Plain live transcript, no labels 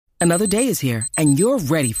Another day is here, and you're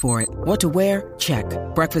ready for it. What to wear? Check.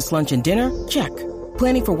 Breakfast, lunch, and dinner? Check.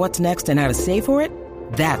 Planning for what's next and how to save for it?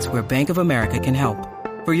 That's where Bank of America can help.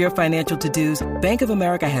 For your financial to-dos, Bank of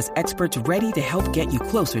America has experts ready to help get you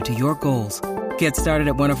closer to your goals. Get started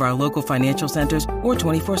at one of our local financial centers or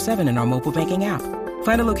 24/7 in our mobile banking app.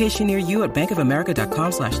 Find a location near you at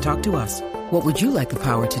bankofamerica.com/talktous. What would you like the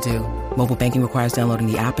power to do? Mobile banking requires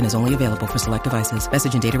downloading the app and is only available for select devices.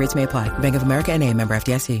 Message and data rates may apply. Bank of America N.A., member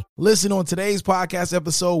FDIC. Listen, on today's podcast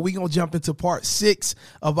episode, we're going to jump into part 6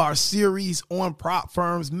 of our series on prop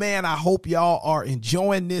firms. Man, I hope y'all are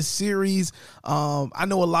enjoying this series. I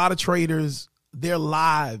know a lot of traders, their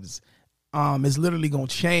lives is literally going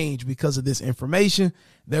to change because of this information.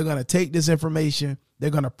 They're going to take this information,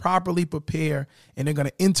 they're going to properly prepare, and they're going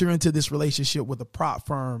to enter into this relationship with a prop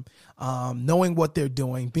firm, knowing what they're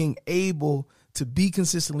doing, being able to be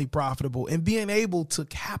consistently profitable, and being able to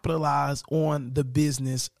capitalize on the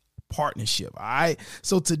business partnership. All right.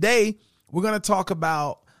 So today we're going to talk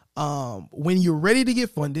about when you're ready to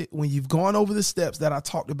get funded, when you've gone over the steps that I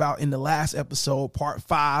talked about in the last episode, part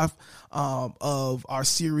 5 of our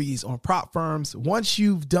series on prop firms. Once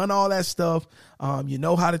you've done all that stuff, you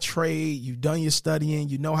know how to trade, you've done your studying,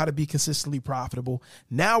 you know how to be consistently profitable.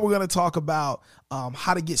 Now we're going to talk about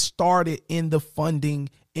how to get started in the funding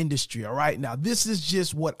industry. All right. Now, this is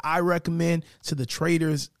just what I recommend to the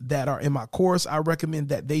traders that are in my course. I recommend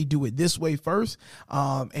that they do it this way first.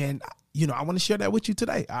 And I want to share that with you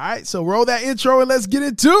today. All right. So roll that intro and let's get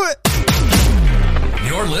into it.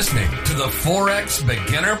 You're listening to the Forex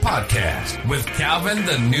Beginner Podcast with Calvin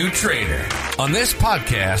the New Trader. On this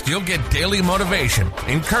podcast, you'll get daily motivation,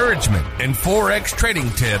 encouragement, and Forex trading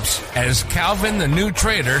tips as Calvin the New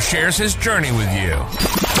Trader shares his journey with you.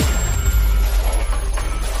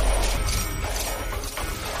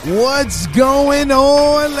 What's going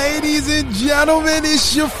on, ladies and gentlemen?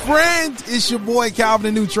 It's your friend. It's your boy,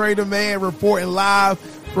 Calvin, the New Trader, man, reporting live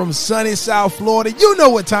from sunny South Florida. You know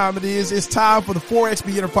what time it is. It's time for the Forex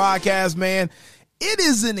Beginner Podcast, man. It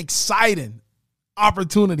is an exciting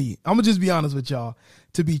opportunity. I'm going to just be honest with y'all.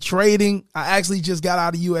 To be trading. I actually just got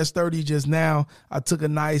out of US 30 just now. I took a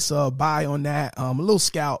nice buy on that, a little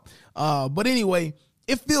scalp. But anyway,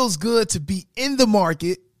 it feels good to be in the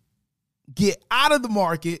market, get out of the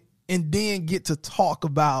market, and then get to talk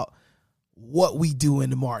about what we do in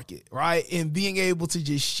the market, right? And being able to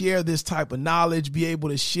just share this type of knowledge, be able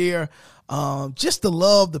to share just the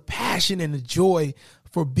love, the passion, and the joy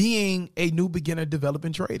for being a new beginner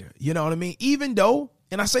developing trader. You know what I mean? Even though,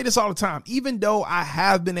 and I say this all the time, even though I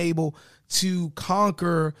have been able to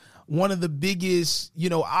conquer one of the biggest,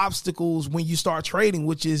 obstacles when you start trading,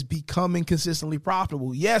 which is becoming consistently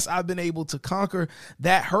profitable. Yes, I've been able to conquer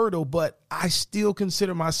that hurdle, but I still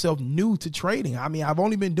consider myself new to trading. I mean, I've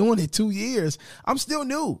only been doing it 2 years. I'm still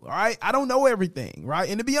new, all right? I don't know everything, right?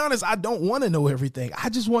 And to be honest, I don't want to know everything. I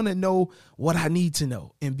just want to know what I need to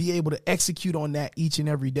know and be able to execute on that each and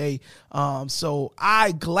every day. So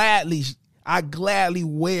I gladly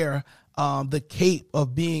wear the cape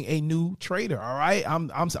of being a new trader. All right.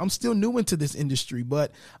 I'm still new into this industry,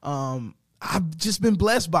 but I've just been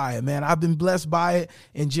blessed by it, man. I've been blessed by it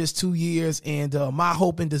in just 2 years. And my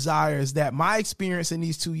hope and desire is that my experience in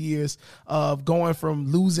these 2 years of going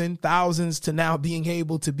from losing thousands to now being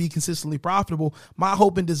able to be consistently profitable, my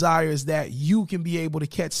hope and desire is that you can be able to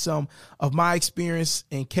catch some of my experience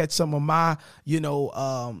and catch some of my,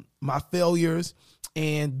 my failures,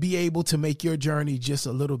 and be able to make your journey just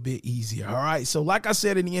a little bit easier. All right. So like I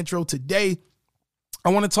said in the intro today,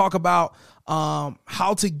 I want to talk about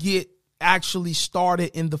how to get actually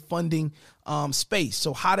started in the funding space.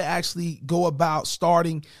 So how to actually go about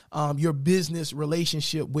starting your business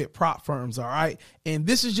relationship with prop firms. All right. And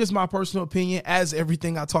this is just my personal opinion, as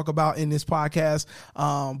everything I talk about in this podcast.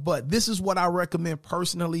 But this is what I recommend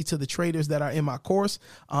personally to the traders that are in my course.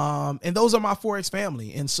 And those are my Forex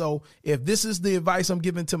family. And so if this is the advice I'm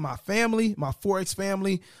giving to my family, my Forex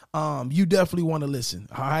family, you definitely want to listen.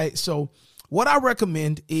 All right. So what I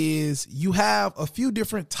recommend is you have a few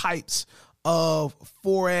different types of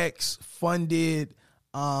Forex funded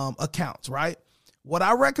accounts, right? What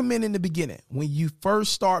I recommend in the beginning, when you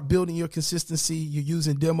first start building your consistency, you're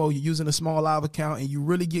using demo, you're using a small live account, and you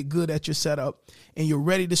really get good at your setup and you're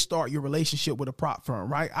ready to start your relationship with a prop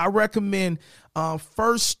firm, right? I recommend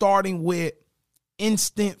first starting with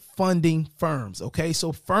instant funding firms. Okay.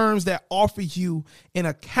 So firms that offer you an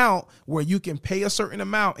account where you can pay a certain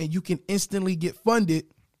amount and you can instantly get funded,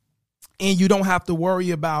 and you don't have to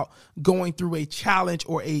worry about going through a challenge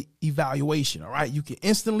or a evaluation. All right. You can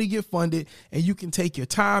instantly get funded and you can take your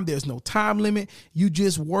time. There's no time limit. You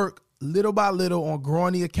just work little by little on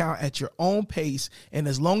growing the account at your own pace. And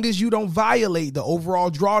as long as you don't violate the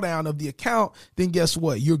overall drawdown of the account, then guess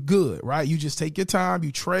what? You're good, right? You just take your time,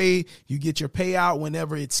 you trade, you get your payout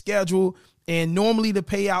whenever it's scheduled. And normally the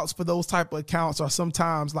payouts for those type of accounts are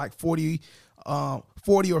sometimes like 40 or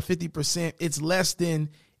 50%. It's less than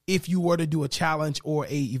if you were to do a challenge or a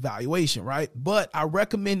evaluation, right? But I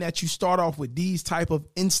recommend that you start off with these type of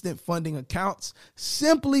instant funding accounts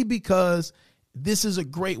simply because this is a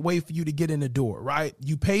great way for you to get in the door, right?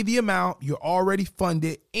 You pay the amount, you're already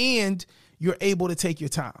funded, and you're able to take your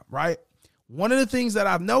time, right? One of the things that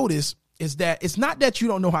I've noticed is that it's not that you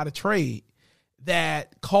don't know how to trade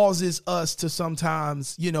that causes us to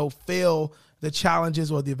sometimes, fail the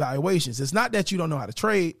challenges or the evaluations. It's not that you don't know how to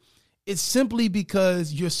trade. It's simply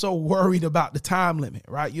because you're so worried about the time limit,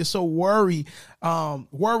 right? You're so worried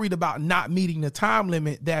about not meeting the time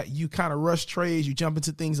limit that you kind of rush trades. You jump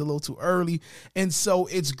into things a little too early. And so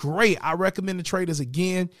it's great. I recommend the traders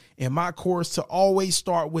again in my course to always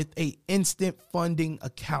start with a instant funding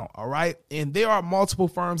account. All right. And there are multiple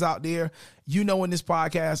firms out there. In this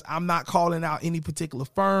podcast, I'm not calling out any particular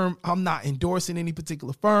firm. I'm not endorsing any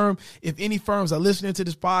particular firm. If any firms are listening to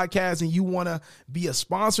this podcast and you want to be a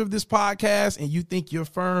sponsor of this podcast and you think your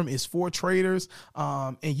firm is for traders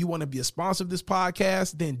and you want to be a sponsor of this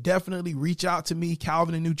podcast, then definitely reach out to me,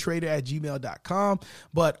 calvinthenewtrader@gmail.com.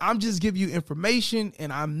 But I'm just giving you information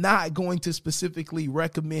and I'm not going to specifically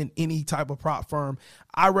recommend any type of prop firm.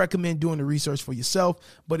 I recommend doing the research for yourself.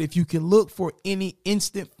 But if you can look for any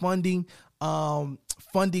instant funding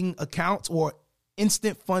accounts or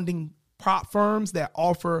instant funding prop firms that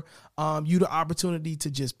offer you the opportunity to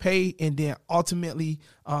just pay and then ultimately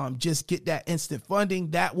just get that instant funding,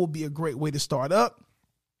 that will be a great way to start up.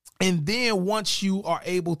 And then once you are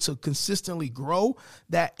able to consistently grow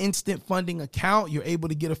that instant funding account, you're able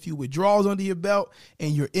to get a few withdrawals under your belt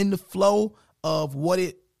and you're in the flow of what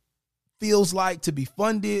it feels like to be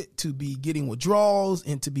funded, to be getting withdrawals,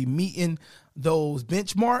 and to be meeting those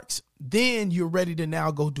benchmarks, then you're ready to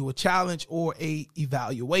now go do a challenge or a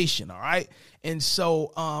evaluation. All right. And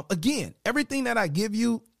so, again, everything that I give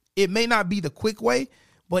you, it may not be the quick way,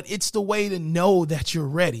 but it's the way to know that you're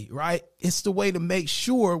ready, right? It's the way to make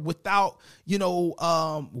sure without,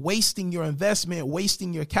 wasting your investment,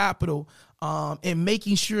 wasting your capital, and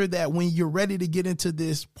making sure that when you're ready to get into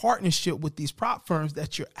this partnership with these prop firms,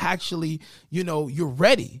 that you're actually, you're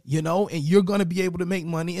ready, and you're going to be able to make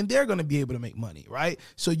money and they're going to be able to make money, right?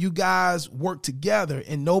 So you guys work together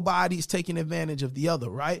and nobody's taking advantage of the other,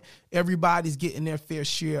 right? Everybody's getting their fair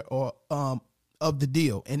share or, of the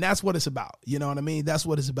deal. And that's what it's about. You know what I mean? That's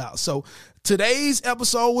what it's about. So today's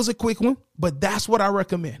episode was a quick one, but that's what I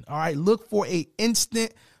recommend. All right. Look for a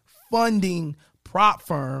instant funding prop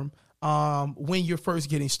firm when you're first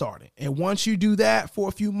getting started. And once you do that for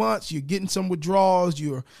a few months, you're getting some withdrawals,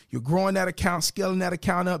 you're growing that account, scaling that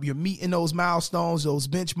account up, you're meeting those milestones, those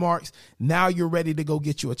benchmarks. Now you're ready to go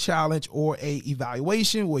get you a challenge or a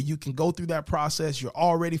evaluation where you can go through that process. You're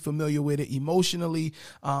already familiar with it emotionally.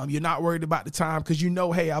 You're not worried about the time because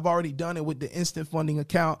hey, I've already done it with the instant funding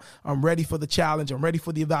account. I'm ready for the challenge. I'm ready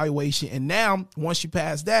for the evaluation. And now once you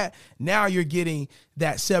pass that, now you're getting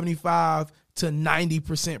that 75 to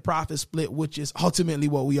 90% profit split, which is ultimately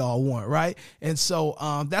what we all want, right? And so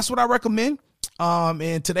that's what I recommend.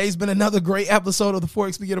 And today's been another great episode of the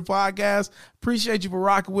Forex Beginner Podcast. Appreciate you for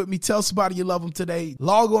rocking with me. Tell somebody you love them today.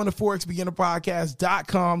 Log on to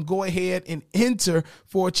forexbeginnerpodcast.com. Go ahead and enter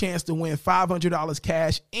for a chance to win $500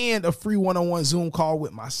 cash and a free one-on-one Zoom call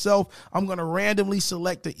with myself. I'm going to randomly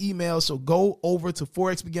select the email. So go over to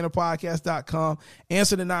forexbeginnerpodcast.com,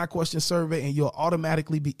 answer the 9-question survey, and you'll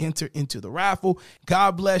automatically be entered into the raffle.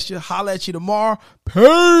 God bless you. Holla at you tomorrow.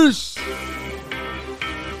 Peace.